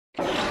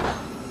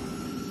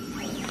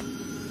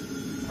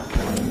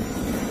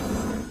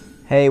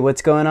Hey,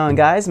 what's going on,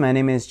 guys? My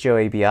name is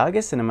Joey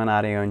Biagas and I'm an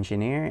audio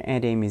engineer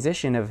and a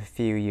musician of a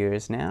few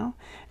years now.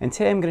 And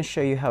today I'm going to show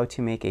you how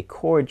to make a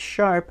chord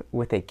sharp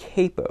with a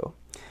capo.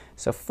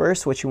 So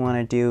first what you want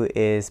to do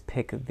is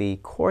pick the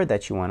chord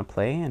that you want to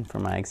play, and for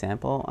my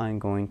example I'm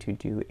going to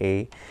do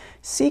a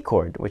C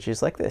chord, which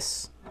is like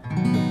this.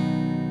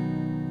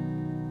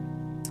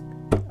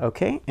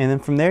 Okay, and then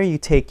from there you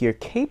take your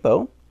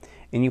capo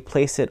and you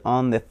place it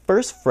on the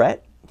first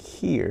fret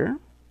here,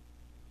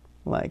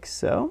 like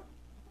so.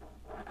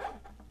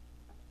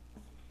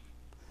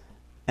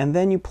 And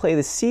then you play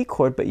the C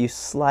chord, but you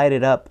slide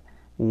it up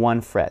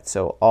one fret.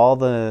 So all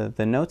the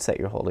notes that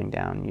you're holding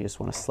down, you just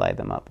want to slide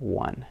them up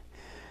one.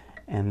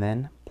 And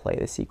then play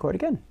the C chord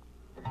again.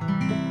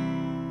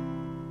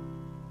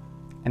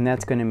 And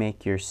that's going to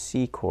make your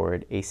C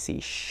chord a C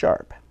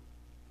sharp.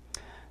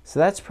 So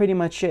that's pretty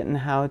much it on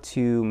how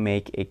to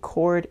make a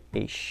chord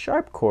a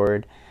sharp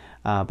chord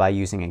by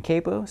using a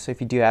capo. So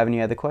if you do have any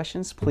other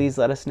questions, please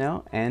let us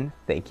know, and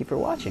thank you for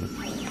watching.